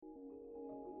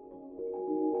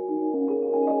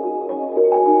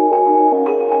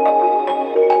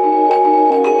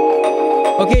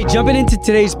Okay, jumping into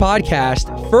today's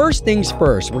podcast, first things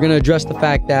first, we're going to address the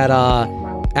fact that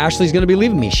Ashley's going to be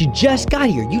leaving me. She just got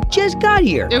here. You just got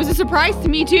here. It was a surprise to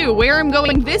me, too. Where I'm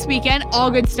going this weekend,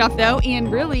 all good stuff, though. And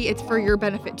really, it's for your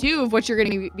benefit, too, of what you're going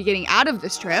to be getting out of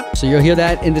this trip. So you'll hear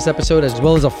that in this episode, as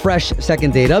well as a fresh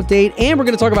second date update. And we're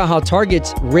going to talk about how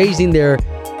Target's raising their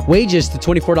wages to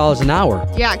 $24 an hour.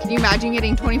 Yeah, can you imagine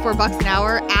getting $24 an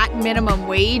hour at minimum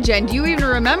wage? And do you even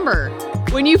remember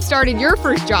when you started your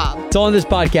first job? It's all in this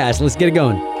podcast. Let's get it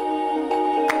going.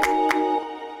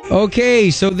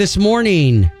 Okay, so this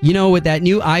morning, with that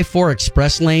new I-4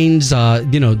 express lanes,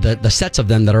 the sets of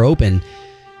them that are open,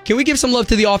 can we give some love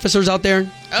to the officers out there?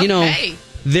 Okay.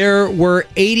 There were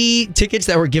 80 tickets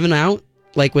that were given out,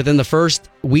 like within the first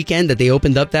weekend that they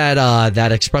opened up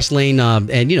that express lane,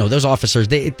 and those officers,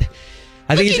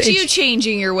 I think it's you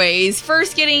changing your ways.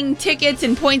 First getting tickets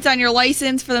and points on your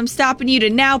license for them stopping you to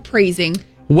now praising.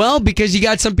 Well, because you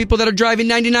got some people that are driving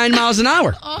 99 miles an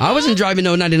hour. I wasn't driving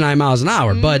 99 miles an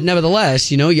hour, but nevertheless,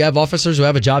 you have officers who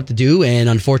have a job to do, and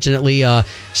unfortunately,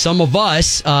 some of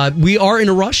us, we are in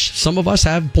a rush. Some of us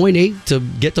have point A to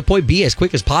get to point B as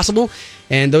quick as possible,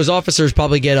 and those officers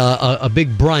probably get a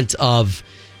big brunt of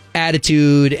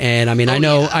attitude. And I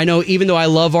know even though I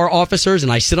love our officers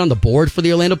and I sit on the board for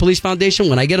the Orlando Police Foundation,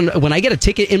 when I get a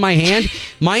ticket in my hand,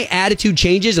 my attitude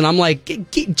changes and I'm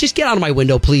like, just get out of my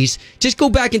window, please. Just go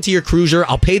back into your cruiser.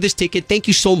 I'll pay this ticket. Thank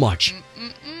you so much.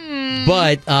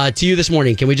 But to you this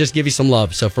morning, can we just give you some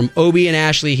love? So from Obi and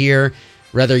Ashley here,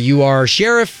 whether you are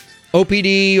sheriff,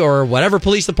 OPD, or whatever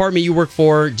police department you work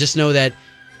for, just know that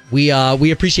we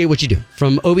appreciate what you do.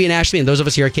 From Obi and Ashley and those of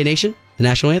us here at K-Nation, the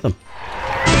National Anthem.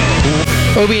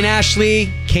 Obi and Ashley,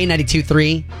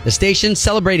 K92.3, the station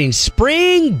celebrating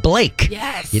Spring Blake.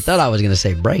 Yes. You thought I was going to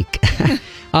say break.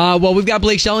 Well, we've got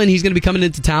Blake Shelton. He's going to be coming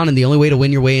into town, and the only way to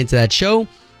win your way into that show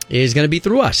is going to be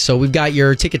through us. So we've got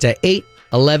your tickets at 8,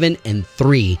 11, and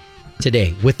 3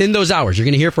 today. Within those hours, you're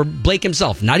going to hear from Blake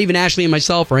himself, not even Ashley and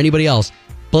myself or anybody else.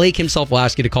 Blake himself will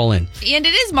ask you to call in. And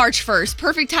it is March 1st.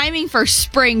 Perfect timing for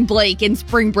Spring Blake and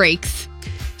spring breaks.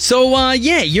 So,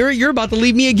 you're about to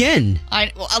leave me again.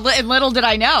 Little did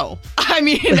I know.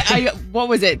 What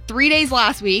was it? 3 days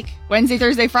last week, Wednesday,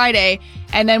 Thursday, Friday.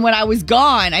 And then when I was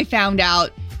gone, I found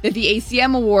out that the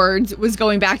ACM Awards was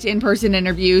going back to in-person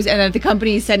interviews and that the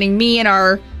company is sending me and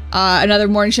our another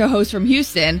morning show host from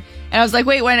Houston. And I was like,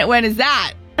 wait, when is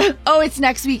that? Oh, it's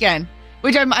next weekend,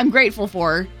 which I'm grateful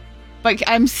for. But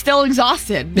I'm still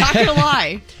exhausted, not going to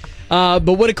lie.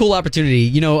 But what a cool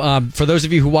opportunity. For those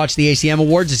of you who watch the ACM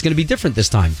Awards, it's going to be different this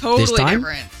time. Totally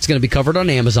different. It's going to be covered on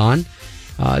Amazon.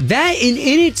 That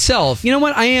in itself, you know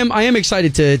what? I am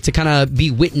excited to kind of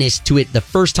be witness to it the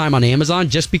first time on Amazon,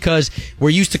 just because we're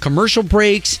used to commercial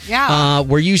breaks. Yeah.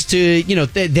 We're used to,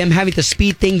 them having to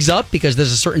speed things up because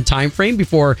there's a certain time frame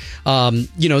before,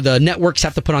 the networks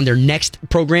have to put on their next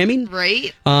programming.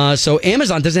 Right. So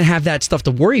Amazon doesn't have that stuff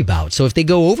to worry about. So if they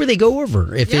go over, they go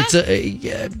over. If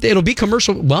it'll be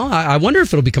commercial. Well, I wonder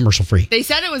if it'll be commercial free. They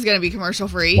said it was going to be commercial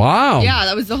free. Wow. Yeah,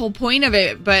 that was the whole point of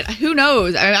it. But who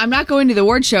knows? I'm not going to the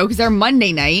award show because they're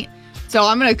Monday night. So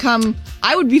I'm going to come.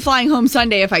 I would be flying home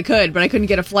Sunday if I could, but I couldn't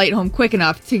get a flight home quick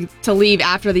enough to leave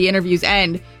after the interviews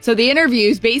end. So the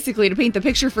interviews, basically, to paint the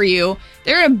picture for you,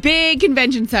 they're in a big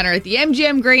convention center at the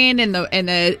MGM Grand, and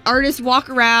the artists walk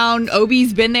around.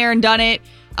 Obi's been there and done it.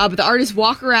 But the artists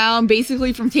walk around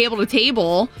basically from table to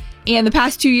table. And the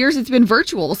past 2 years, it's been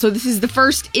virtual. So this is the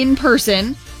first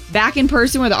back in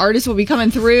person, where the artists will be coming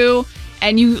through.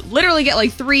 And you literally get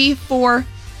like 3, 4,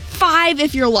 5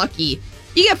 if you're lucky.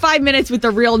 You get 5 minutes with the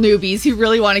real newbies who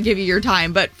really want to give you your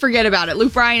time, but forget about it.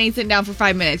 Luke Bryan ain't sitting down for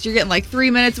 5 minutes. You're getting like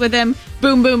 3 minutes with him.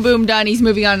 Boom, boom, boom, done. He's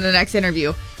moving on to the next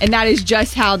interview. And that is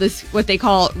just how this, what they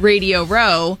call Radio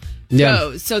Row,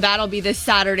 goes. So that'll be this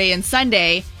Saturday and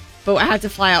Sunday, but I have to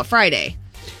fly out Friday.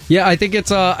 Yeah, I think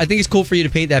it's cool for you to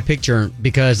paint that picture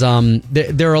because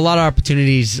there are a lot of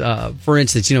opportunities. For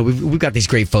instance, we've got these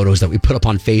great photos that we put up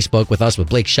on Facebook with us with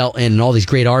Blake Shelton and all these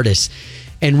great artists,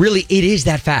 and really it is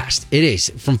that fast. It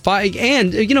is from 5,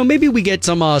 and maybe we get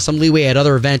some leeway at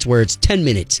other events where it's 10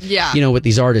 minutes. Yeah. With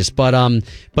these artists, but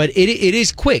it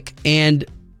is quick, and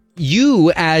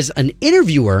you as an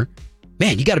interviewer,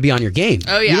 man, you got to be on your game.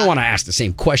 Oh, yeah. You don't want to ask the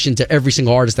same question to every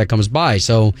single artist that comes by.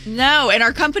 So no, and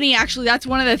our company, actually, that's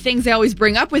one of the things they always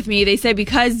bring up with me. They say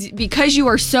because you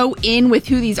are so in with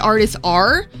who these artists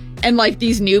are and like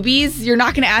these newbies, you're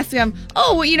not going to ask them,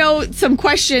 some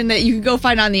question that you could go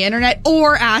find on the internet,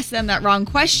 or ask them that wrong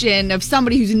question of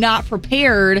somebody who's not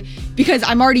prepared, because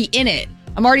I'm already in it.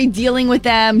 I'm already dealing with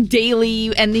them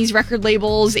daily, and these record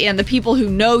labels and the people who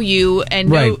know you and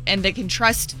know, and they can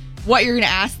trust what you're going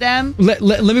to ask them.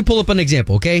 Let me pull up an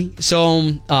example, okay?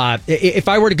 So if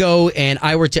I were to go and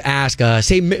I were to ask,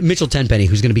 say, Mitchell Tenpenny,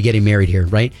 who's going to be getting married here,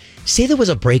 right? Say there was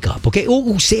a breakup, okay?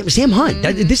 Oh, Sam Hunt.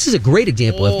 This is a great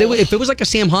example. If it was like a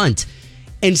Sam Hunt,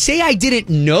 and say I didn't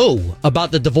know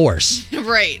about the divorce.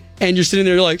 Right. And you're sitting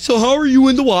there like, so how are you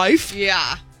and the wife?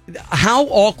 Yeah. How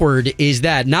awkward is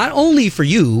that? Not only for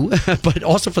you, but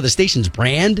also for the station's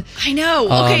brand. I know.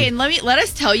 Okay, and let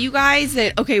us tell you guys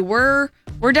that, okay, we're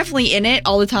definitely in it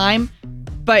all the time,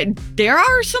 but there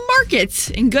are some markets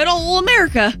in good old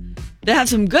America that have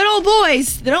some good old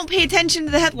boys that don't pay attention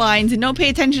to the headlines and don't pay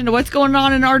attention to what's going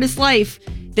on in an artist's life,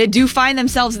 that do find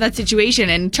themselves in that situation.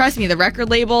 And trust me, the record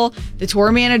label, the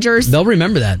tour managers, they'll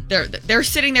remember that. They're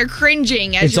sitting there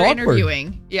cringing as you're awkward.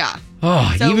 Interviewing. Yeah.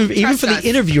 Oh, so even for the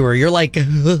interviewer, you're like,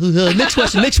 next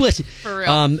question. For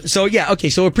real. So yeah, okay.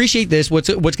 So appreciate this. What's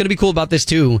going to be cool about this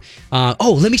too?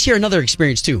 Let me share another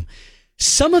experience too.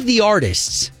 Some of the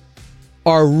artists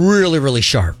are really, really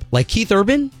sharp, like Keith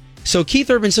Urban. So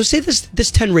say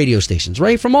this 10 radio stations,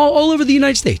 right, from all over the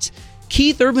United States.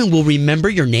 Keith Urban will remember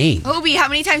your name. Obi, how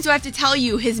many times do I have to tell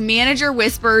you? His manager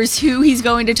whispers who he's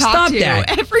going to talk to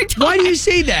every time. Why do you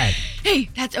say that? Hey,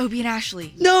 that's Obi and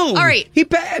Ashley. No. All right. He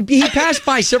passed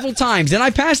by several times, and I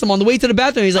passed him on the way to the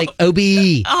bathroom. He's like,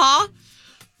 Obi. Uh-huh.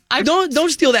 Don't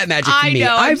steal that magic from me. I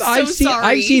know. I'm so sorry.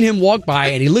 I've seen him walk by,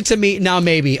 and he looks at me. Now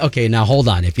hold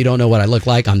on. If you don't know what I look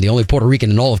like, I'm the only Puerto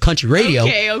Rican in all of country radio.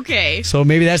 Okay. So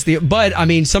maybe that's but I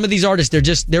mean, some of these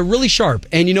artists, they're really sharp.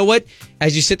 And you know what?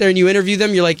 As you sit there and you interview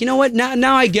them, you're like, you know what?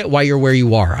 Now I get why you're where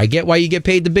you are. I get why you get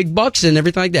paid the big bucks and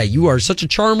everything like that. You are such a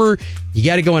charmer. You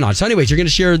got it going on. So anyways, you're going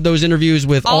to share those interviews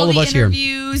with all of us here.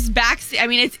 Interviews I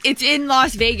mean, it's in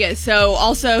Las Vegas. So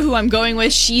also who I'm going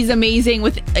with, she's amazing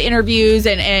with interviews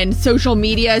and social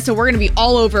media. So we're going to be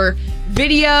all over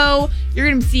video. You're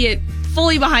going to see it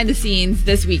fully behind the scenes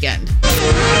this weekend.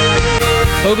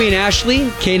 Obi and Ashley,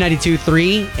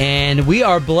 K92.3, and we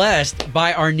are blessed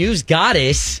by our news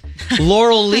goddess,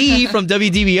 Laurel Lee from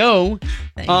WDBO.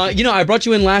 I brought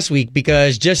you in last week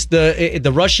because just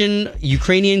the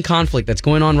Russian-Ukrainian conflict that's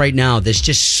going on right now, there's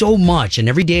just so much, and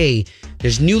every day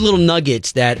there's new little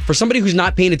nuggets that for somebody who's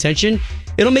not paying attention,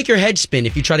 it'll make your head spin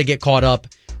if you try to get caught up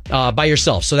by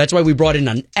yourself. So that's why we brought in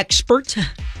an expert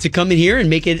to come in here and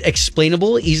make it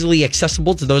explainable, easily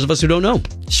accessible to those of us who don't know.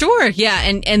 Sure, yeah,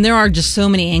 and there are just so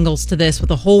many angles to this with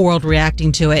the whole world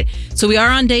reacting to it. So we are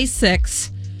on day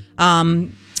 6.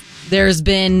 There's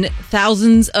been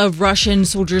thousands of Russian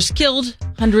soldiers killed,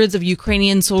 hundreds of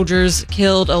Ukrainian soldiers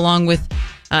killed, along with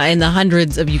and the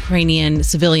hundreds of Ukrainian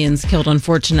civilians killed,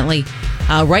 unfortunately.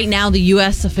 Right now, the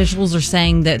U.S. officials are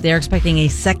saying that they're expecting a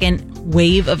second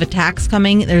wave of attacks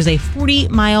coming. There's a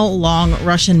 40-mile-long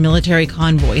Russian military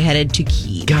convoy headed to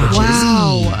Kyiv.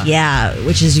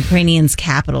 Which is Ukrainian's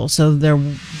capital. So they're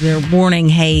warning,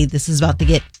 hey, this is about to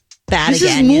get bad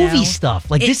again. This is movie stuff.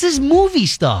 This is movie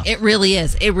stuff. It really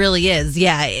is. It really is.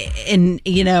 Yeah. And,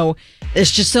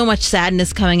 there's just so much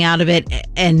sadness coming out of it.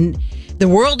 And the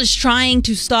world is trying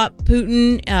to stop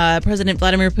Putin, President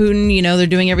Vladimir Putin. They're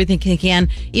doing everything they can.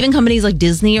 Even companies like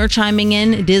Disney are chiming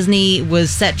in. Disney was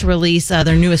set to release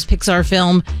their newest Pixar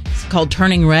film. It's called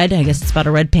Turning Red. I guess it's about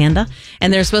a red panda.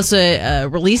 And they're supposed to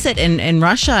release it in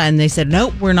Russia. And they said,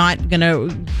 nope, we're not going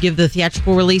to give the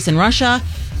theatrical release in Russia.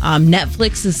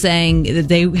 Netflix is saying that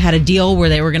they had a deal where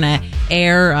they were going to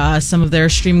air some of their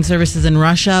streaming services in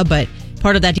Russia, but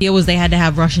part of that deal was they had to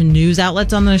have Russian news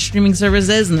outlets on their streaming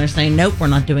services, and they're saying, nope, we're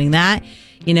not doing that.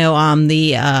 The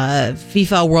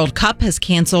FIFA World Cup has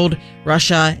canceled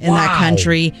Russia in that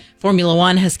country. Formula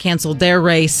One has canceled their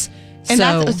race. And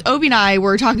that's Obi and I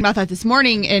were talking about that this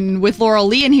morning, and with Laurel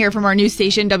Lee in here from our news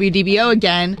station, WDBO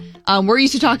again. We're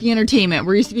used to talking entertainment.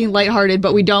 We're used to being lighthearted,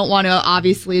 but we don't want to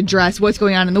obviously address what's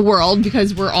going on in the world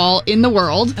because we're all in the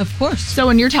world. Of course. So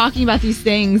when you're talking about these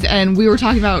things, and we were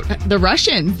talking about the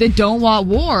Russians that don't want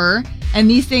war, and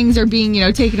these things are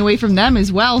being, taken away from them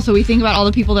as well. So we think about all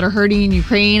the people that are hurting in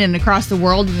Ukraine and across the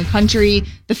world in the country,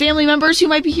 the family members who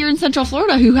might be here in Central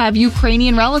Florida who have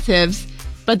Ukrainian relatives,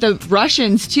 but the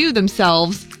Russians too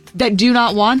themselves that do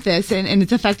not want this, and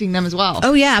it's affecting them as well.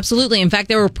 Oh, yeah, absolutely. In fact,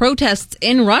 there were protests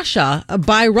in Russia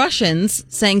by Russians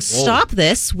saying, stop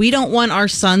this. We don't want our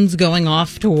sons going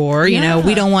off to war. We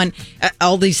don't want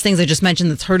all these things I just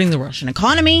mentioned that's hurting the Russian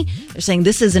economy. They're saying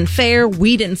this isn't fair.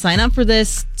 We didn't sign up for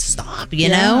this. Stop, you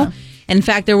know? In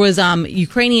fact, there was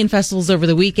Ukrainian festivals over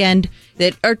the weekend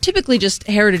that are typically just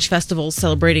heritage festivals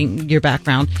celebrating your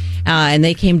background. And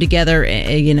they came together,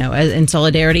 in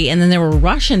solidarity. And then there were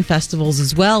Russian festivals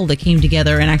as well that came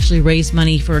together and actually raised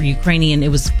money for Ukrainian. It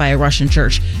was by a Russian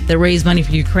church that raised money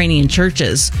for Ukrainian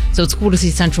churches. So it's cool to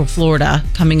see Central Florida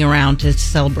coming around to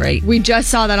celebrate. We just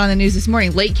saw that on the news this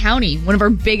morning. Lake County, one of our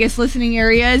biggest listening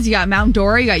areas. You got Mount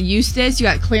Dora, you got Eustis, you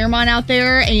got Claremont out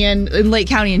there, and in Lake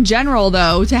County in general,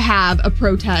 though, to have a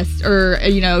protest or,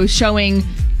 showing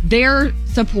their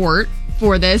support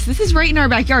for this. This is right in our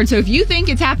backyard. So if you think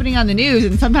it's happening on the news,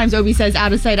 and sometimes Obi says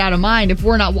out of sight, out of mind, if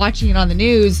we're not watching it on the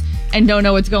news and don't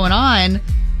know what's going on,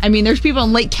 I mean, there's people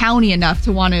in Lake County enough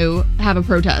to want to have a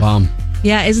protest.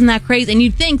 Yeah, isn't that crazy? And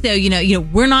you'd think, though, we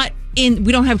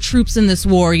don't have troops in this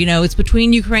war. It's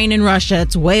between Ukraine and Russia.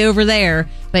 It's way over there.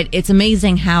 But it's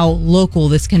amazing how local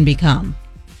this can become.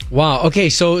 Wow. Okay.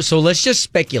 So let's just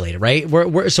speculate, right?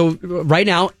 So right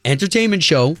now, entertainment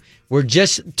show. We're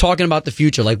just talking about the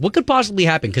future. Like, what could possibly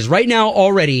happen? Because right now,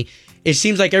 already, it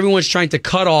seems like everyone's trying to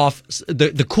cut off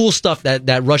the cool stuff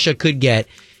that Russia could get.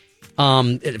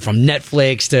 From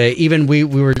Netflix to even we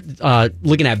were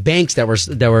looking at banks that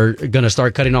were going to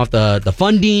start cutting off the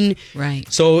funding. Right.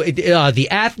 So the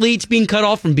athletes being cut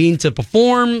off from being to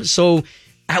perform. So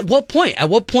at what point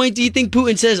do you think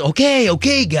Putin says,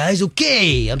 okay, guys,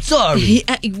 okay, I'm sorry?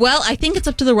 Well, I think it's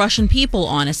up to the Russian people,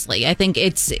 honestly. I think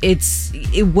it's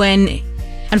when,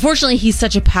 unfortunately, he's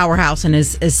such a powerhouse and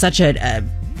is such a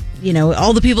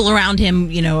all the people around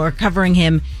him, are covering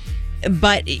him.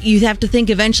 But you have to think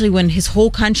eventually when his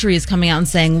whole country is coming out and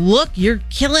saying, look, you're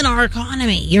killing our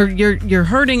economy. You're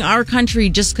hurting our country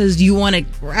just because you want to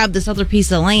grab this other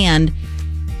piece of land.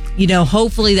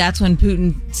 Hopefully that's when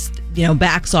Putin,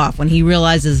 backs off, when he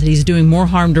realizes that he's doing more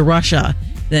harm to Russia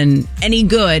than any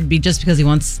good just because he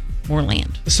wants more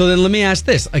land. So then let me ask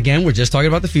this. Again, we're just talking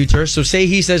about the future. So say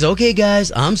he says, okay,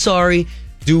 guys, I'm sorry.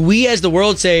 Do we as the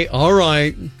world say, all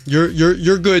right,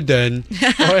 you're good then?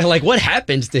 Or like, what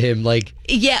happens to him? Like,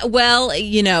 yeah, well,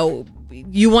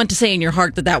 you want to say in your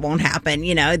heart that won't happen.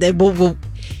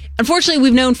 Unfortunately,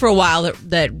 we've known for a while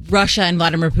that Russia and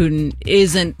Vladimir Putin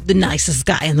isn't the nicest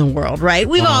guy in the world, right?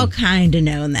 We've all kind of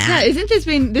known that. Yeah, this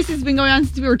has been going on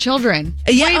since we were children?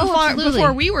 Yeah,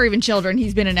 before we were even children,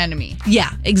 he's been an enemy.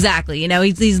 Yeah, exactly.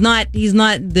 He's not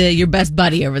your best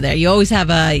buddy over there. You always have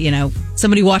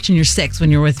somebody watching your six when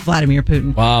you're with Vladimir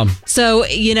Putin. Wow. So,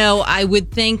 I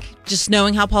would think, just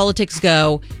knowing how politics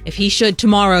go, if he should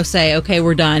tomorrow say, okay,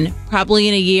 we're done, probably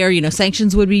in a year,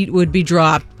 sanctions would be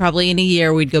dropped. Probably in a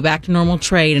year, we'd go back to normal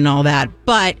trade and all that.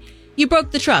 But you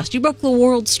broke the trust. You broke the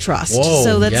world's trust. Whoa,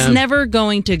 so that's never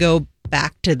going to go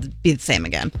back to be the same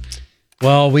again.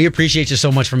 Well, we appreciate you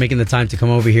so much for making the time to come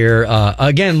over here.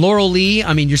 Again, Laurel Lee,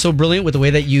 I mean, you're so brilliant with the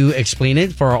way that you explain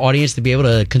it for our audience to be able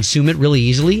to consume it really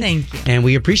easily. Thank you. And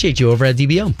we appreciate you over at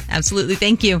DBO. Absolutely.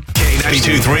 Thank you.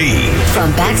 K92.3.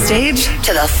 From backstage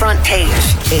to the front page,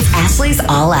 it's Ashley's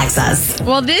All Access.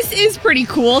 Well, this is pretty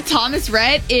cool. Thomas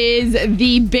Rhett is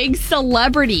the big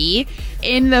celebrity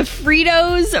in the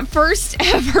Fritos first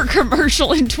ever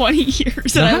commercial in 20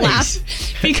 years. And I laugh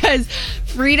because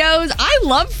Fritos, I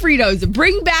love Fritos.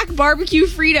 Bring back barbecue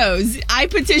Fritos. I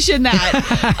petition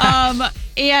that.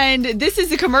 And this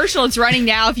is a commercial. It's running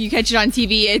now. If you catch it on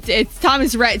TV, it's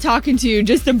Thomas Rhett talking to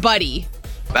just a buddy.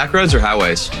 Back roads or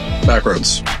highways? Back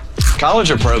roads.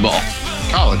 College or pro ball?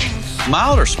 College.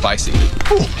 Mild or spicy?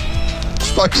 Ooh,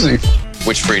 spicy.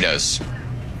 Which Fritos?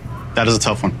 That is a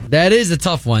tough one. That is a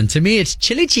tough one. To me, it's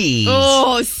chili cheese.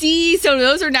 Oh, see? So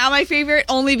those are now my favorite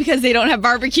only because they don't have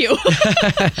barbecue.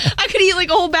 I could eat like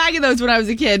a whole bag of those when I was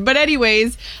a kid. But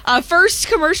anyways, first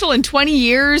commercial in 20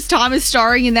 years. Thomas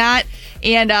starring in that.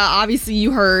 And obviously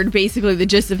you heard basically the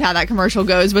gist of how that commercial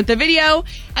goes. But the video,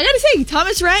 I gotta say,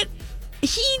 Thomas Rhett,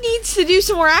 he needs to do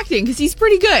some more acting because he's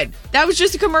pretty good. That was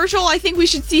just a commercial. I think we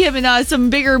should see him in some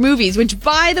bigger movies. Which,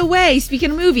 by the way,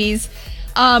 speaking of movies,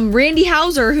 Randy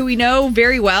Houser, who we know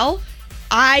very well,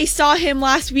 I saw him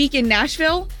last week in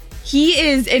Nashville. He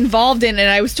is involved in, and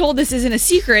I was told this isn't a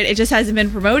secret, it just hasn't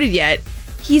been promoted yet.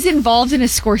 He's involved in a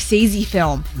Scorsese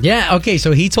film. Yeah, okay,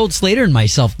 so he told Slater and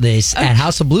myself this at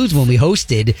House of Blues when we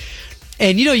hosted.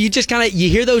 And you just kind of you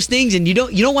hear those things and you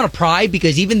don't want to pry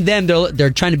because even them they're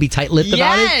trying to be tight-lipped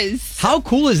about it. Yes. How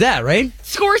cool is that, right?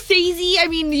 Scorsese, I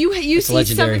mean, you see legendary.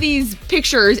 some of these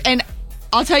pictures, and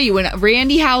I'll tell you, when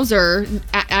Randy Houser,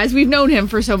 as we've known him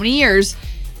for so many years,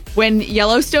 when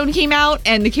Yellowstone came out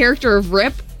and the character of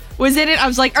Rip was in it. I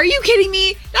was like, are you kidding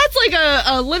me? That's like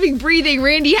a living, breathing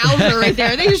Randy Houser right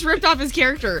there. They just ripped off his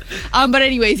character. But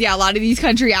anyways, yeah, a lot of these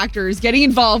country actors getting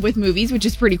involved with movies, which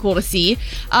is pretty cool to see.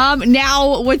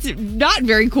 Now, what's not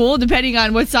very cool, depending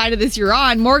on what side of this you're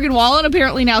on, Morgan Wallen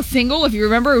apparently now single. If you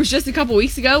remember, it was just a couple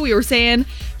weeks ago we were saying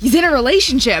he's in a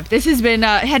relationship. This has been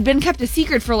had been kept a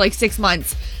secret for like 6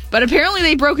 months. But apparently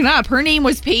they've broken up. Her name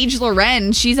was Paige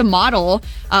Loren. She's a model,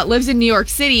 lives in New York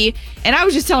City. And I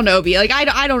was just telling Obi, like,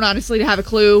 I don't honestly have a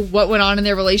clue what went on in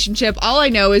their relationship. All I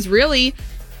know is really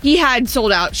he had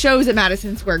sold out shows at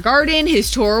Madison Square Garden.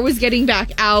 His tour was getting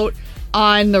back out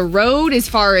on the road as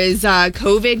far as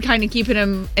COVID kind of keeping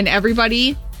him and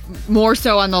everybody more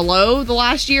so on the low the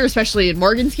last year, especially in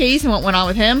Morgan's case and what went on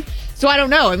with him. So I don't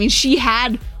know. I mean, she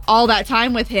had all that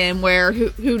time with him where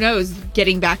who knows,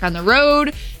 getting back on the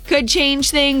road could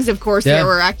change things. Of course, there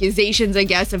were accusations, I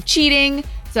guess, of cheating.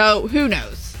 So who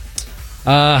knows?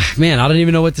 Man, I don't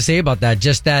even know what to say about that.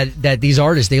 Just that these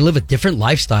artists, they live a different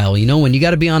lifestyle. You know, when you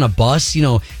got to be on a bus,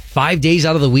 5 days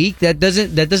out of the week, that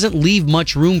doesn't leave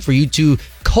much room for you to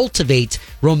cultivate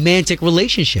romantic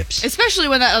relationships. Especially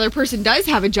when that other person does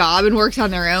have a job and works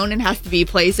on their own and has to be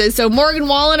places. So Morgan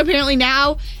Wallen apparently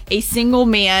now a single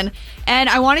man. And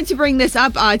I wanted to bring this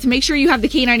up to make sure you have the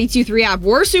K92.3 app.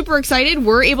 We're super excited.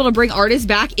 We're able to bring artists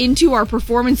back into our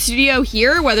performance studio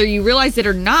here, whether you realize it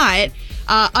or not.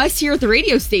 Us here at the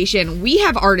radio station, we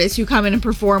have artists who come in and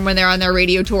perform when they're on their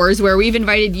radio tours, where we've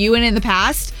invited you in the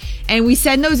past, and we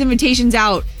send those invitations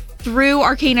out through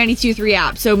our K92.3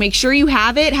 app. So make sure you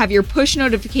have it, have your push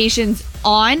notifications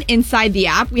on inside the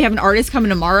app. We have an artist coming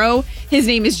tomorrow. His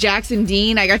name is Jackson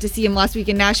Dean. I got to see him last week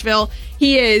in Nashville.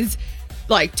 He is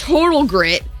like total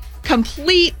grit,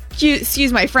 complete,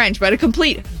 excuse my French, but a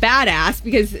complete badass,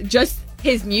 because just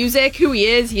his music, who he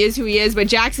is who he is. But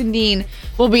Jackson Dean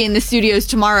will be in the studios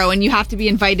tomorrow, and you have to be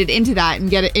invited into that and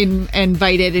get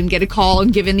invited and get a call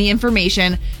and given the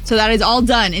information. So that is all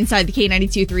done inside the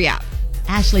K92.3 app.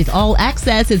 Ashley's All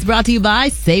Access is brought to you by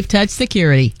Safe Touch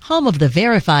Security, home of the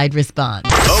verified response.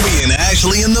 Obie and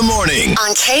Ashley in the morning.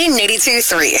 On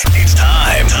K82.3. It's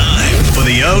time for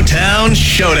the O-Town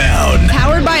Showdown.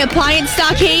 Powered by Appliance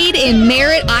Stockade in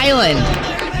Merritt Island.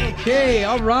 Okay,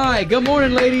 all right. Good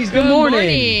morning, ladies. Good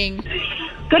morning.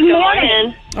 Good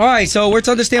morning. All right, so we're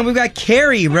to understand we've got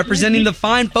Carrie representing the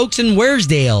fine folks in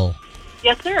Waresdale.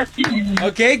 Yes, sir.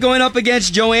 Okay, going up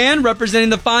against Joanne representing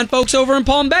the fine folks over in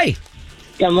Palm Bay.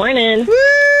 Good morning.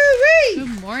 Woo-wee.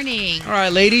 Good morning. All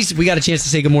right, ladies, we got a chance to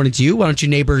say good morning to you. Why don't you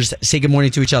neighbors say good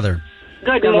morning to each other?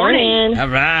 Good morning. All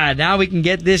right, now we can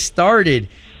get this started.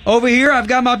 Over here, I've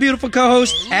got my beautiful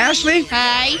co-host, Ashley.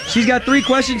 Hi. She's got 3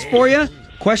 questions for you.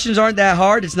 Questions aren't that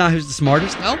hard. It's not who's the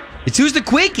smartest. Nope. It's who's the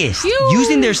quickest. Phew.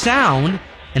 Using their sound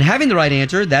and having the right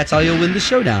answer, that's how you'll win the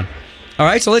showdown. All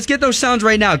right, so let's get those sounds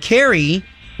right now. Carrie,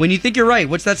 when you think you're right,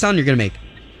 what's that sound you're going to make?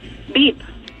 Beep.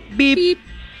 Beep. Beep.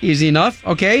 Easy enough.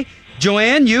 Okay.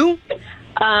 Joanne, you?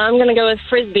 I'm going to go with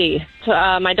Frisbee,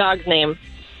 my dog's name.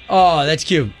 Oh, that's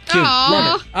cute. Cute.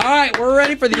 Love it. All right, we're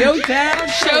ready for the O-Town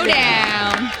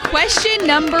Showdown. Question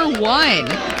number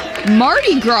 1.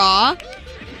 Mardi Gras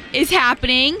is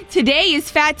happening. Today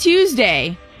is Fat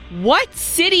Tuesday. What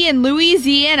city in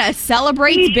Louisiana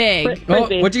celebrates big? Oh,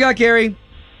 what you got, Carrie?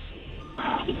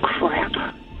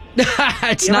 Crap.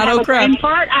 It's not oh crap. Brain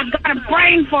fart? I've got a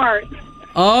brain fart.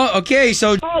 Oh, okay.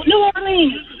 So. Oh,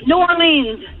 New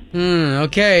Orleans.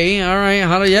 Okay. All right.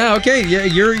 Okay. Yeah,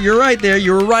 you're right there.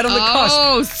 You were right on the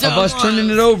cusp of us turning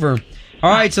it over.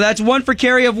 All right. So that's 1 for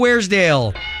Carrie of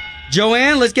Waresdale.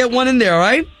 Joanne, let's get 1 in there. All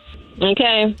right.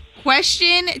 Okay.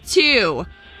 Question 2.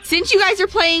 Since you guys are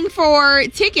playing for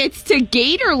tickets to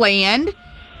Gatorland,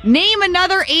 name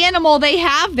another animal they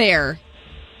have there.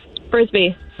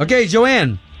 Frisbee. Okay,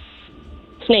 Joanne.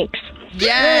 Snakes. Yay!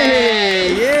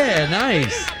 Hey, yeah,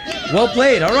 nice. Well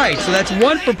played. All right, so that's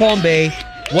 1 for Palm Bay,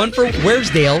 1 for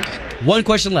Waresdale. 1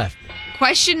 question left.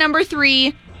 Question number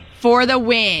 3 for the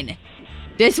win.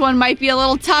 This one might be a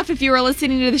little tough if you were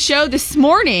listening to the show this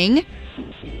morning.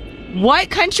 What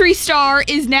country star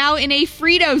is now in a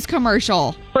Fritos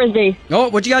commercial? Frisbee. Oh,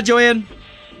 what you got, Joanne?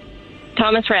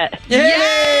 Thomas Rhett.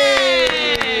 Yay!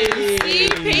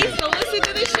 Steve pays to listen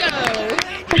to the show.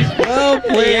 Well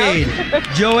played.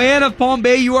 Joanne of Palm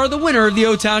Bay, you are the winner of the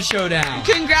O-Town Showdown.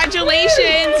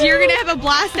 Congratulations. You're going to have a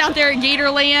blast out there at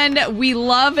Gatorland. We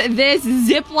love this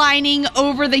zip-lining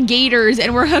over the Gators,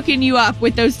 and we're hooking you up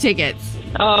with those tickets.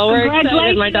 Oh, we're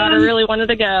excited. My daughter really wanted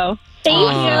to go.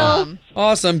 Thank you.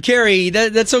 Awesome, Carrie.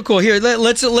 That's so cool. Here,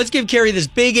 let's give Carrie this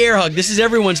big air hug. This is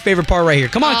everyone's favorite part right here.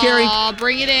 Come on, Carrie. Oh,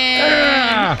 bring it in.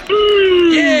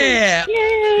 Yeah.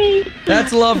 Yay.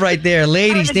 That's love right there,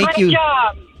 ladies. That was a Thank great you.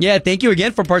 job. Yeah, thank you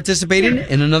again for participating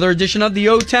in another edition of the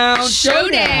O-Town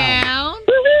Showdown.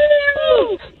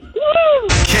 Woo-hoo. Woo.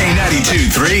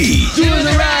 K92-3. Doing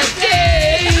the right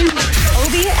thing.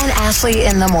 Obie and Ashley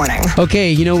in the morning.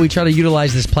 Okay, we try to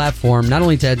utilize this platform not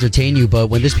only to entertain you, but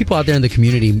when there's people out there in the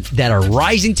community that are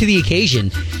rising to the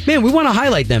occasion, man, we want to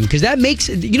highlight them because that makes,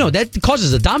 that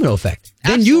causes a domino effect.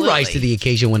 Then you rise to the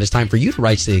occasion when it's time for you to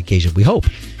rise to the occasion, we hope.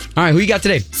 All right, who you got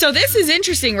today? So this is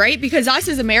interesting, right? Because us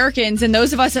as Americans and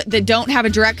those of us that don't have a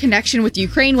direct connection with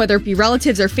Ukraine, whether it be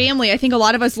relatives or family, I think a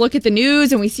lot of us look at the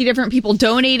news and we see different people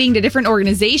donating to different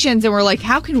organizations and we're like,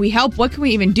 how can we help? What can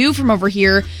we even do from over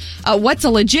here? What's a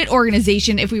legit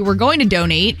organization if we were going to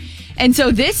donate? And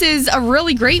so this is a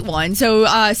really great one.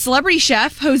 So celebrity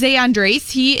chef Jose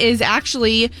Andres, he is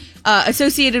actually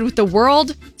associated with the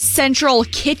World Central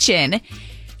Kitchen,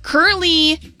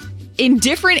 currently in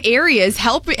different areas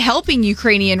helping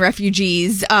Ukrainian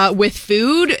refugees with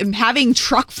food, having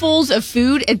truckfuls of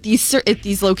food at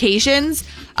these locations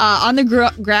on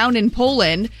the ground in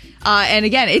Poland. And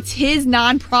again, it's his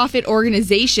nonprofit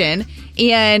organization.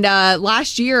 And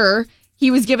last year,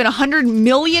 he was given $100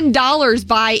 million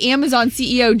by Amazon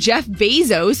CEO Jeff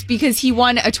Bezos because he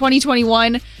won a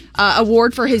 2021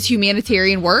 award for his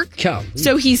humanitarian work.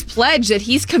 So he's pledged that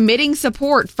he's committing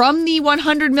support from the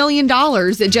 $100 million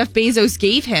that Jeff Bezos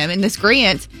gave him in this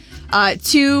grant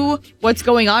to what's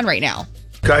going on right now.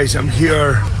 Guys, I'm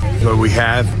here where we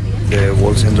have the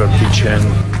World Central Kitchen.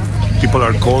 People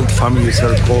are cold, families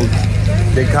are cold.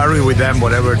 They carry with them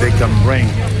whatever they can bring.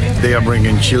 They are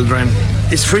bringing children.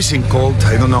 It's freezing cold.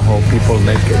 I don't know how people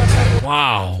make it.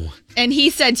 Wow. And he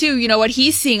said, too, what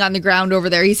he's seeing on the ground over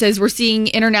there. He says, we're seeing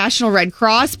International Red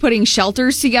Cross putting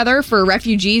shelters together for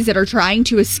refugees that are trying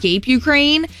to escape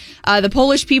Ukraine. The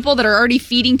Polish people that are already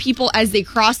feeding people as they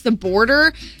cross the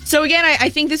border. So, again, I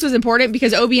think this was important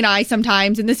because Obie and I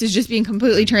sometimes, and this is just being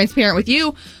completely transparent with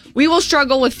you, we will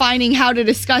struggle with finding how to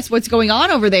discuss what's going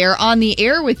on over there on the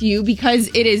air with you because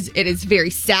it is very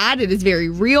sad. It is very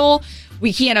real.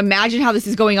 We can't imagine how this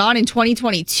is going on in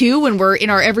 2022 when we're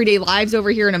in our everyday lives over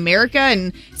here in America.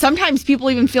 And sometimes people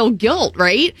even feel guilt,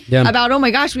 right? Yeah. About, oh my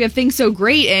gosh, we have things so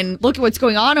great and look at what's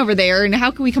going on over there. And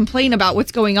how can we complain about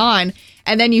what's going on?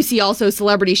 And then you see also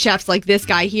celebrity chefs like this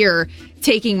guy here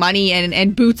taking money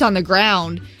and boots on the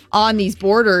ground on these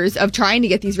borders of trying to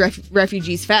get these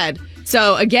refugees fed.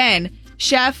 So again,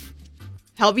 chef,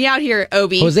 help me out here,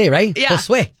 Obie. Jose, right? Yeah.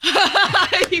 Josue.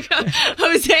 You go.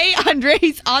 Jose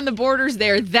Andres on the borders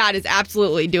there. That is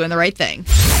absolutely doing the right thing.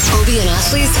 Obie and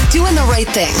Ashley's Doing the Right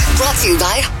Thing. Brought to you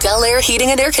by Bel Air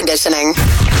Heating and Air Conditioning.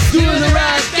 Doing the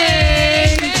right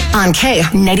thing. On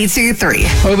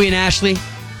K92.3. Obie and Ashley.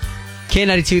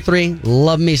 K92.3.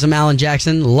 Love me some Alan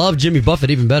Jackson. Love Jimmy Buffett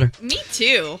even better. Me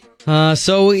too.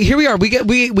 So here we are.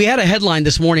 We had a headline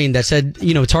this morning that said,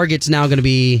 Target's now going to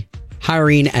be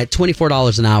hiring at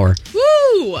 $24 an hour.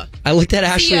 Woo! I looked at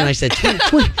Ashley and I said,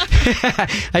 20.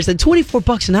 I said,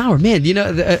 $24 an hour. Man,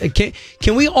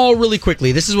 can we all really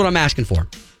quickly, this is what I'm asking for.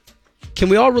 Can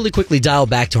we all really quickly dial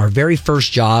back to our very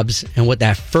first jobs and what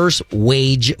that first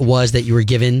wage was that you were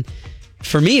given?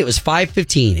 For me, it was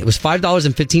 $5.15. It was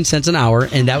 $5.15 an hour,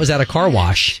 and that was at a car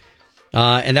wash.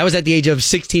 And that was at the age of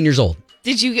 16 years old.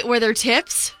 Were there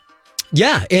tips?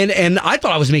 Yeah, and I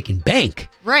thought I was making bank.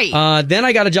 Right. Then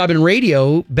I got a job in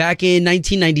radio back in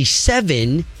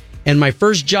 1997, and my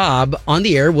first job on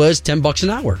the air was $10 an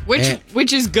hour.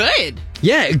 Which is good.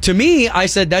 Yeah, to me, I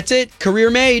said, that's it, career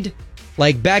made.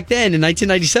 Like back then in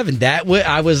 1997,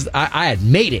 I had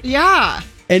made it. Yeah.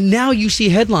 And now you see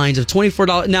headlines of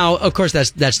 $24. Now, of course,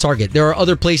 that's Target. There are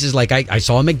other places like I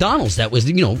saw a McDonald's that was,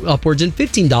 upwards in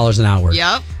 $15 an hour.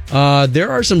 Yep.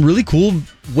 There are some really cool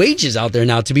wages out there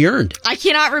now to be earned. I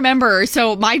cannot remember.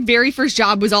 So my very first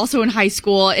job was also in high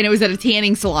school, and it was at a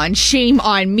tanning salon. Shame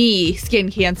on me, skin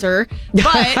cancer.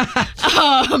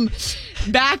 But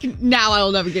back now, I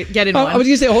will never get in one. I was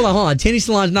going to say, hold on. Tanning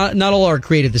salons, not all are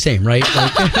created the same, right?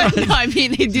 Like, no, I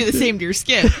mean, they do the same to your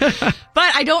skin.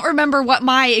 But I don't remember what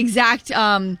my exact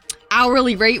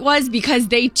hourly rate was because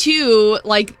they too,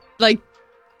 like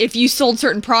if you sold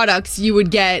certain products, you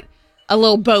would get a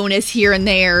little bonus here and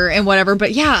there and whatever.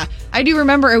 But yeah, I do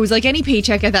remember it was like any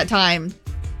paycheck at that time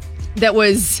that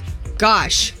was,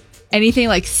 gosh, anything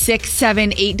like $6,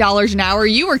 $7, $8 an hour,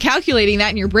 you were calculating that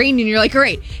in your brain and you're like, all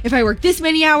right, if I work this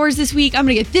many hours this week, I'm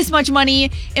going to get this much money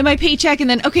in my paycheck. And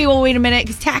then, okay, well, wait a minute,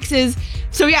 because taxes.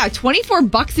 So yeah,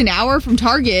 $24 an hour from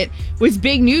Target was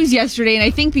big news yesterday. And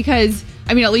I think because,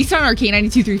 I mean, at least on our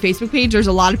K92.3 Facebook page, there's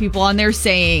a lot of people on there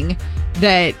saying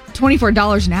that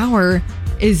 $24 an hour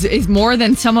is more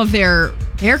than some of their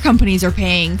companies are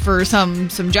paying for some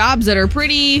jobs that are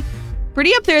pretty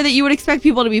up there that you would expect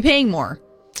people to be paying more.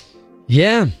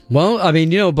 Yeah, well, I mean,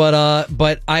 but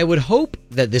I would hope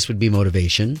that this would be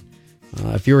motivation.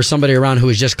 If you were somebody around who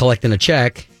was just collecting a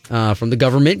check from the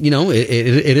government,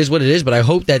 it is what it is. But I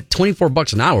hope that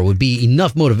 $24 an hour would be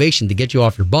enough motivation to get you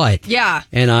off your butt. Yeah,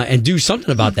 and do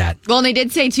something about that. Well, and they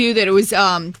did say too that it was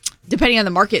depending on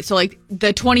the market. So like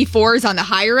the 24 is on the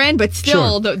higher end, but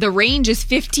still Sure. the range is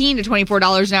 $15 to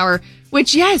 $24 an hour.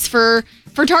 Which yes, for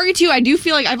Target too, I do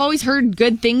feel like I've always heard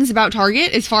good things about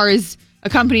Target as far as a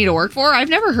company to work for. I've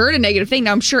never heard a negative thing.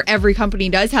 Now, I'm sure every company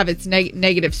does have its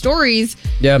negative stories.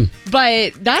 Yeah.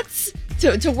 But that's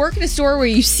to work in a store where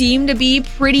you seem to be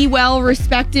pretty well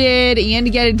respected and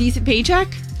to get a decent paycheck.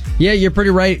 Yeah, you're pretty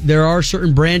right. There are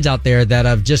certain brands out there that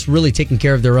have just really taken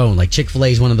care of their own. Like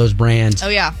Chick-fil-A is one of those brands. Oh,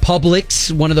 yeah.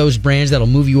 Publix, one of those brands that'll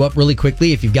move you up really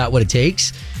quickly if you've got what it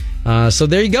takes. So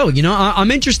there you go.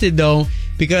 I'm interested, though,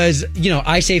 because,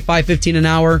 I say $5.15 an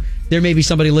hour. There may be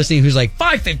somebody listening who's like,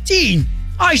 $5.15?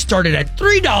 I started at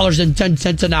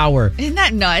 $3.10 an hour. Isn't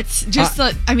that nuts?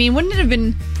 Wouldn't it have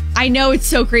been... I know it's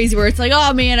so crazy where it's like,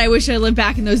 oh, man, I wish I lived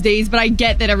back in those days. But I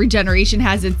get that every generation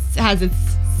has its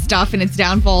stuff and its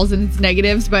downfalls and its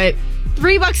negatives. But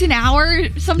 $3 an hour,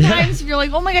 sometimes you're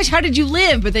like, oh, my gosh, how did you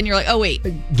live? But then you're like, oh, wait.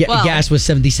 Gas was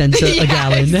 70 cents a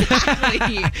gallon.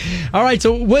 Exactly. All right,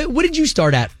 so what did you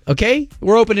start at? Okay,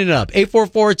 we're opening it up.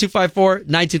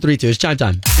 844-254-9232. It's chime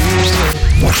time.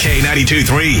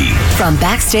 K92.3. From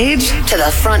backstage to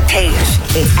the front page,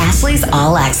 it's Ashley's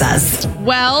All Access.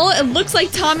 Well, it looks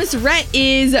like Thomas Rhett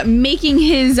is making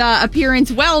his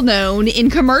appearance well known in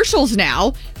commercials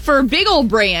now for a big old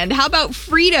brand. How about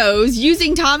Fritos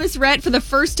using Thomas Rhett for the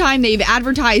first time? They've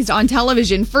advertised on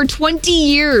television for 20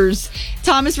 years.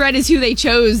 Thomas Rhett is who they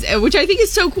chose, which I think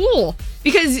is so cool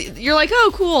because you're like,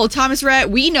 oh, cool, Thomas Rhett,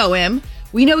 we know him.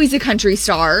 We know he's a country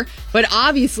star, but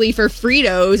obviously for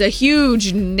Fritos, a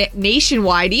huge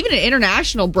nationwide, even an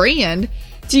international brand,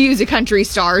 to use a country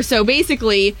star. So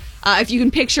basically, if you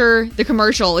can picture the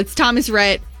commercial, it's Thomas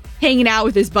Rhett hanging out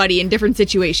with his buddy in different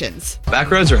situations.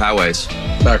 Backroads or highways?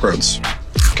 Backroads.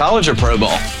 College or pro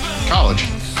ball? College.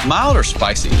 Mild or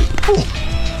spicy? Ooh,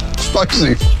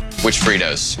 spicy. Which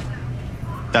Fritos?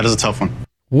 That is a tough one.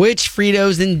 Which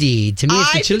Fritos indeed? To me,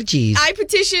 it's the chili cheese. I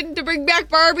petitioned to bring back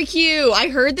barbecue. I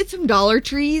heard that some Dollar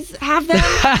Trees have them.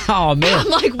 Oh, man. I'm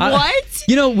like,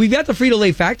 what? We've got the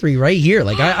Frito-Lay factory right here.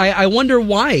 Like, I wonder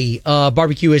why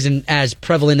barbecue isn't as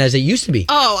prevalent as it used to be.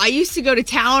 Oh, I used to go to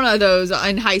town on those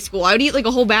in high school. I would eat like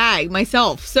a whole bag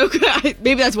myself. So good.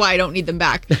 Maybe that's why I don't need them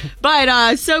back.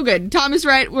 But so good. Thomas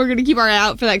Rhett, we're going to keep our eye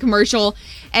out for that commercial.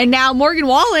 And now Morgan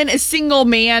Wallen, a single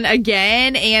man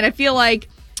again. And I feel like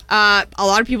a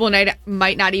lot of people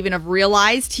might not even have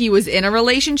realized he was in a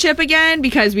relationship again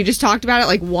because we just talked about it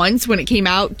like once when it came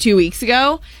out 2 weeks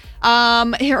ago.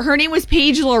 Her name was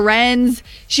Paige Lorenz.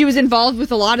 She was involved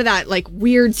with a lot of that like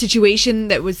weird situation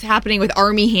that was happening with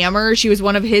Armie Hammer. She was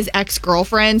one of his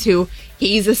ex-girlfriends who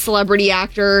he's a celebrity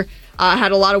actor,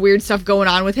 had a lot of weird stuff going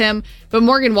on with him. But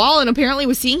Morgan Wallen apparently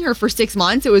was seeing her for 6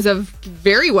 months. It was a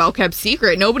very well-kept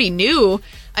secret. Nobody knew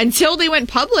until they went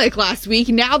public last week.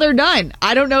 Now they're done.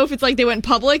 I don't know if it's like they went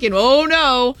public and oh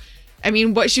no. I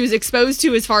mean, what she was exposed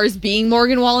to as far as being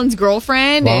Morgan Wallen's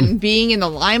girlfriend and being in the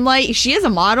limelight. She is a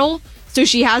model, so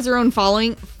she has her own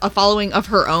following, a following of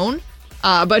her own.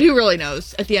 But who really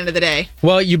knows at the end of the day?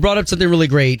 Well, you brought up something really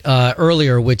great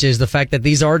earlier, which is the fact that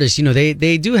these artists,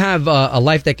 they do have a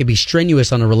life that can be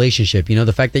strenuous on a relationship.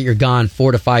 The fact that you're gone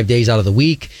 4 to 5 days out of the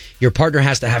week, your partner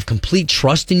has to have complete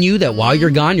trust in you that while you're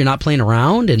gone, you're not playing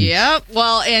around. And yep.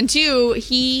 Well, and two,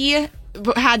 he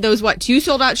had those, 2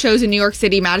 sold out shows in New York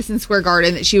City, Madison Square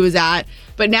Garden that she was at.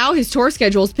 But now his tour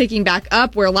schedule is picking back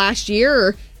up where last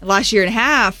year and a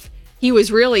half, he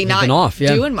was really not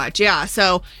doing much. Yeah.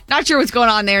 So not sure what's going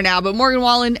on there now, but Morgan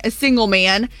Wallen, a single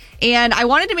man. And I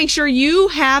wanted to make sure you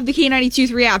have the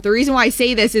K92.3 app. The reason why I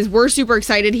say this is we're super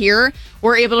excited here.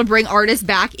 We're able to bring artists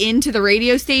back into the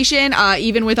radio station,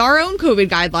 even with our own COVID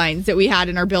guidelines that we had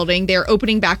in our building. They're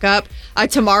opening back up.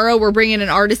 Tomorrow, we're bringing an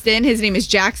artist in. His name is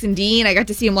Jackson Dean. I got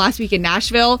to see him last week in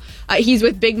Nashville. He's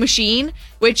with Big Machine,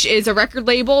 which is a record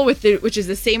label which is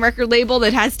the same record label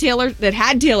that had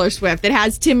Taylor Swift, that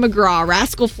has Tim McGraw,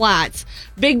 Rascal Flatts,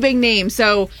 big name.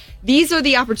 So these are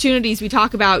the opportunities we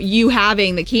talk about you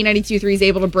having that K92.3 is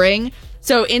able to bring.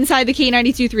 So inside the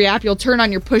K92.3 app, you'll turn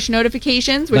on your push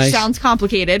notifications, which sounds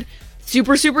complicated.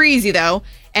 Super, super easy, though.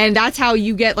 And that's how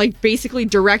you get, like, basically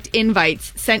direct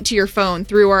invites sent to your phone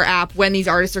through our app when these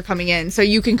artists are coming in, so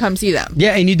you can come see them.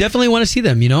 Yeah, and you definitely want to see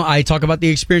them. You know, I talk about the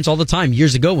experience all the time.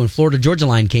 Years ago when Florida Georgia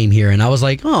Line came here, and I was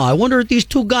like, oh, I wonder if these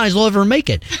two guys will ever make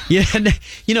it. Yeah,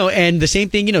 you know, and the same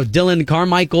thing, you know, Dylan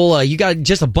Carmichael, you got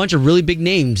just a bunch of really big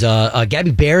names.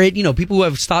 Gabby Barrett, you know, people who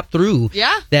have stopped through.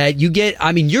 Yeah. That you get,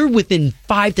 I mean, you're within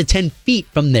 5 to 10 feet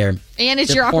from there. And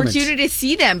it's your opportunity to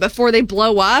see them before they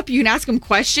blow up. You can ask them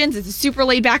questions. It's a super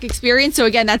laid-back experience. So,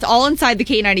 again, that's all inside the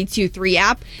K92.3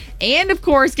 app. And, of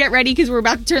course, get ready because we're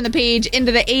about to turn the page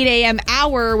into the 8 a.m.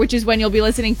 hour, which is when you'll be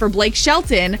listening for Blake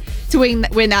Shelton to win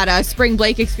that Spring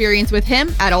Blake experience with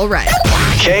him at All Red.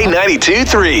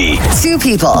 K92.3. 2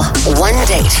 people, 1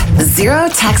 date, 0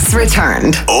 texts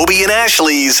returned. Obie and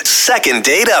Ashley's second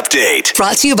date update.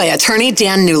 Brought to you by attorney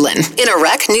Dan Newlin. In a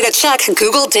wreck, need a check,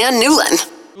 Google Dan Newlin.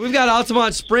 We've got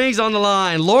Altamont Springs on the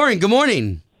line. Lauren, good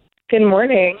morning. Good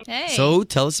morning. Hey. So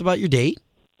tell us about your date.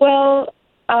 Well,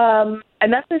 I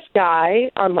met this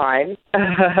guy online,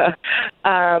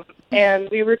 and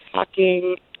we were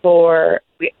talking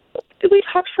we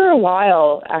talked for a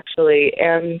while, actually,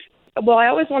 and, well, I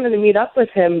always wanted to meet up with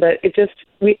him, but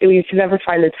we could never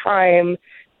find a time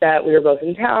that we were both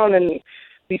in town, and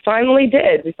we finally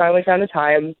did. We finally found a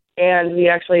time, and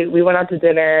we went out to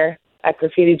dinner at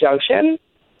Graffiti Junction.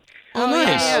 Oh,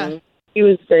 nice. He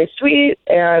was very sweet,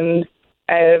 and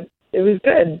it was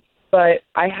good, but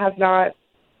I have not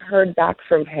heard back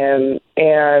from him,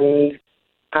 and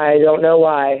I don't know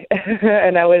why,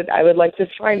 and I would like to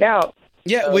find out.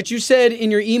 Yeah, what you said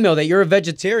in your email that you're a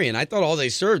vegetarian. I thought all they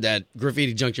served at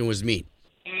Graffiti Junction was meat.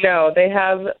 No, they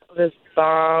have this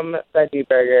bomb veggie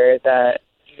burger that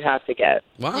you have to get.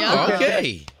 Wow, Yeah.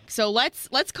 okay. So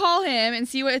let's call him and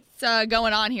see what's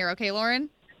going on here. Okay, Lauren?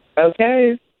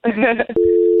 Okay. All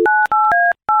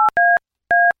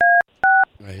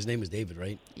right, his name is David,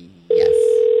 right?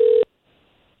 Yes.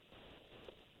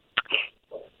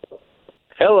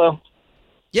 Hello.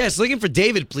 Yes, looking for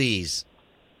David, please.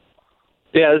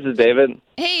 Yeah, this is David.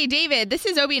 Hey, David, this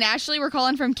is Obie and Ashley. We're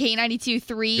calling from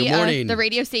K92.3, Good morning. the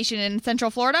radio station in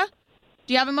Central Florida.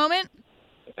 Do you have a moment?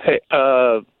 Hey,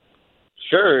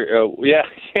 sure. Yeah,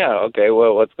 okay.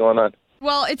 Well, what's going on?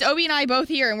 Well, it's Obie and I both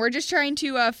here, and we're just trying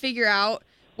to figure out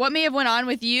what may have went on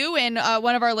with you and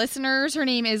one of our listeners. Her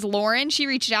name is Lauren. She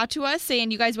reached out to us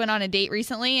saying you guys went on a date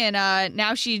recently, and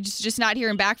now she's just not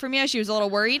hearing back from you. She was a little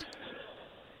worried.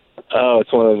 Oh,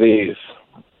 it's one of these.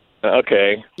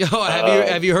 Okay. Oh,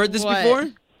 have you heard this before?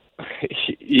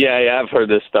 Yeah, I've heard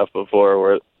this stuff before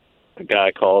where a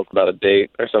guy calls about a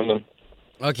date or something.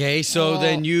 Okay, so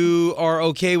then you are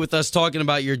okay with us talking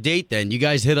about your date then. You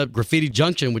guys hit up Graffiti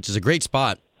Junction, which is a great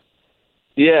spot.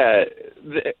 Yeah,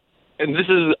 and this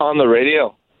is on the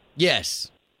radio?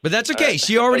 Yes, but that's okay.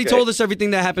 She already told us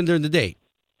everything that happened during the date.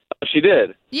 She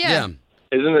did? Yeah.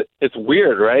 Isn't it? It's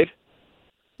weird, right?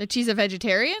 That she's a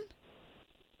vegetarian?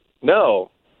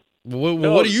 No.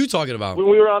 What are you talking about? When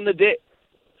we were on the date.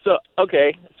 So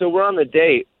we're on the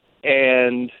date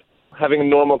and having a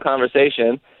normal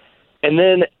conversation. And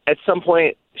then at some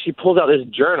point, she pulls out this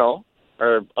journal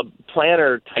or a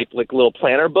planner type, like little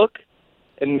planner book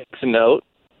and makes a note.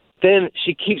 Then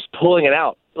she keeps pulling it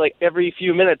out. Like every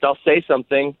few minutes, I'll say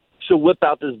something. She'll whip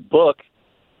out this book,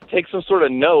 take some sort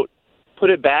of note,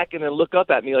 put it back, and then look up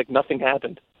at me like nothing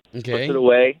happened. Okay. Puts it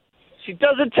away. She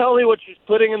doesn't tell me what she's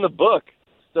putting in the book.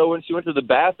 So when she went to the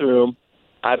bathroom,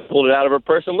 I pulled it out of her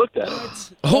purse and looked at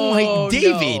it. Oh, my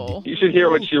David. No. You should hear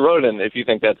what she wrote in if you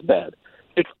think that's bad.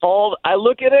 I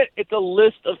look at it, it's a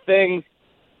list of things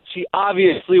she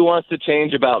obviously wants to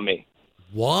change about me.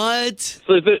 What?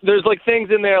 So there's like things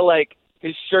in there like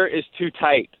his shirt is too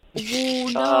tight. Oh,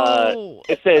 no.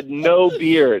 It said no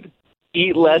beard,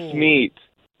 eat less meat.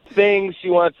 Things she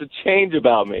wants to change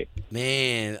about me.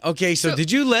 Man. Okay, so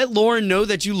did you let Lauren know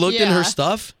that you looked in her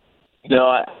stuff? No,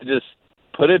 I just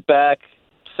put it back,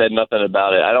 said nothing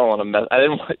about it. I don't want to mess. I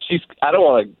don't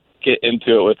want to get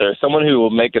into it with her. Someone who will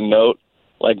make a note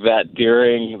like that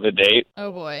during the date.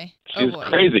 Oh, boy. She's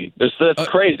crazy. That's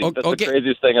crazy. That's the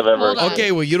craziest thing I've ever heard.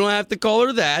 Okay, well, you don't have to call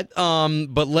her that,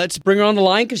 but let's bring her on the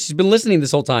line because she's been listening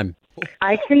this whole time.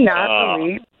 I cannot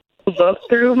believe you look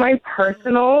through my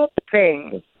personal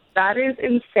things. That is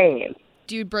insane.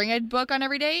 Do you bring a book on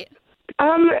every date?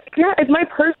 Yeah, it's my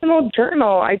personal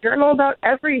journal. I journal about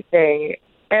everything.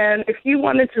 And if he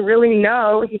wanted to really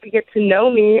know, he could get to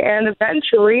know me, and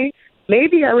eventually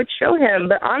maybe I would show him.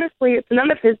 But honestly, it's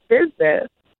none of his business.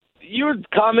 you're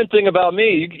commenting about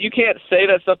me. You can't say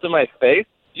that stuff to my face.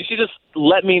 You should just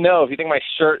let me know if you think my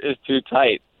shirt is too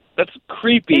tight. That's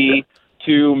creepy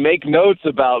to make notes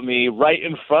about me right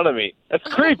in front of me. That's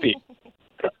creepy.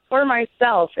 It's for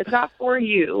myself. It's not for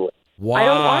you. Wow. I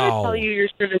don't want to tell you your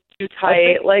shirt is too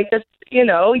tight. Like, that's,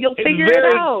 you'll figure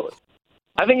it out.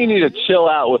 I think you need to chill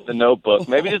out with the notebook.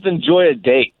 Maybe just enjoy a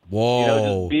date.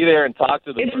 Whoa. Just be there and talk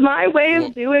to the It's my way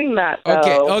of doing that,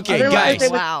 though. Okay, Otherwise,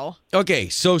 guys. Wow. Okay,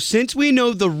 so since we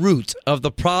know the root of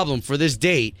the problem for this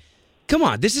date, come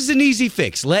on, this is an easy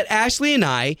fix. Let Ashley and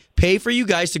I pay for you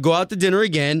guys to go out to dinner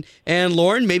again, and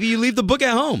Lauren, maybe you leave the book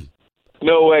at home.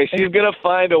 No way. She's going to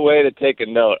find a way to take a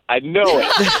note. I know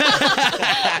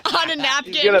it. On a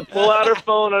napkin. She's going to pull out her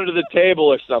phone under the table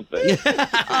or something.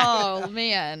 Oh,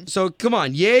 man. So come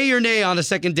on, yay or nay on a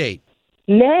second date?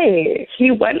 Nay.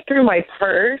 He went through my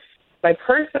purse, my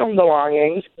personal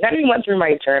belongings. Then he went through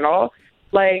my journal.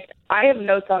 Like, I have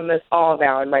notes on this all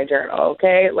now in my journal,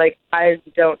 okay? Like, I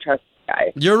don't trust this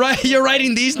guy. You're right. You're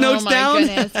writing these notes down? Oh, my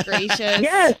goodness gracious.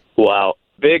 Yes. Wow.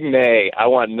 Big nay. I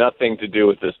want nothing to do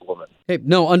with this woman. Hey,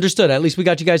 no, understood. At least we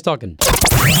got you guys talking.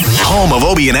 Home of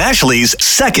Obie and Ashley's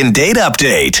second date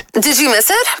update. Did you miss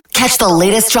it? Catch the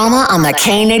latest drama on the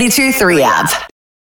K82 3 app.